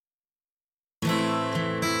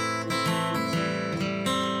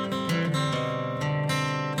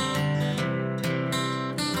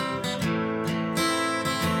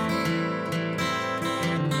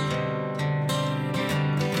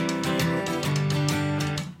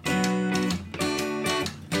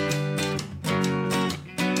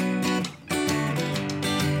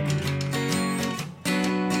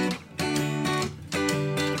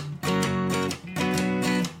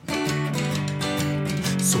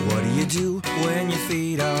What do you do when your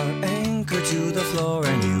feet are anchored to the floor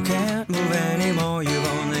and you can't move anymore? You've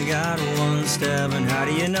only got one step, and how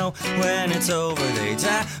do you know when it's over? They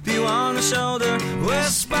tap you on the shoulder,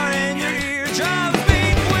 whisper in your ear, drums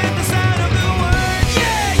beat with the sound of the word.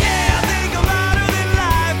 Yeah, yeah, I think I'm louder than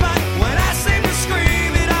life, but when I seem to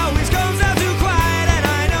scream, it always comes out too quiet. And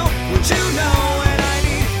I know what you know, and I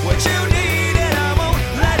need what you need, and I won't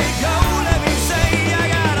let it go. Let me say I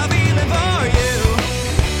got a feeling for you.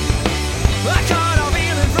 I caught a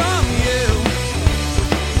feeling from you.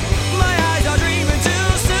 My eyes are dreaming too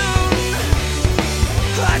soon.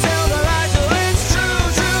 I tell the lies till it's true,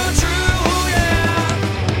 true, true, yeah.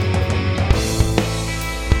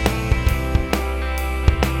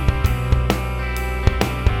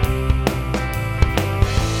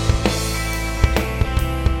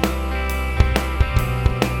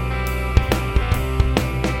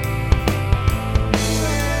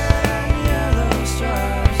 Yellow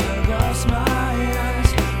stripes across my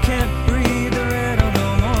eyes. Can't breathe the red no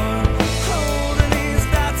more. Holding these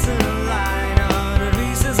dots in a line. 100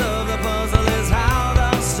 pieces of the puzzle is how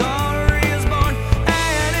the story is born.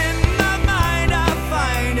 And in my mind I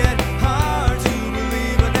find it hard to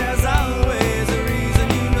believe, but there's always a reason,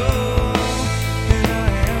 you know. And I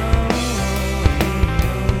am.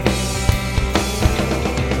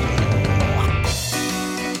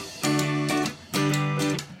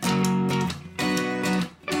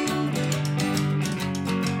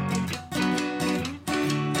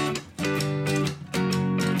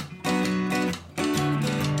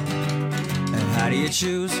 And how do you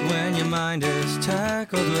choose when your mind is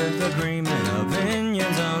tackled with agreement?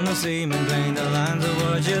 Opinions on the seeming plain, the lines of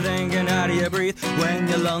what you're thinking. How do you breathe when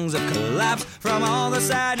your lungs have collapsed from all the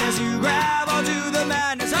sadness? You grab onto the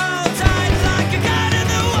madness, hold tight like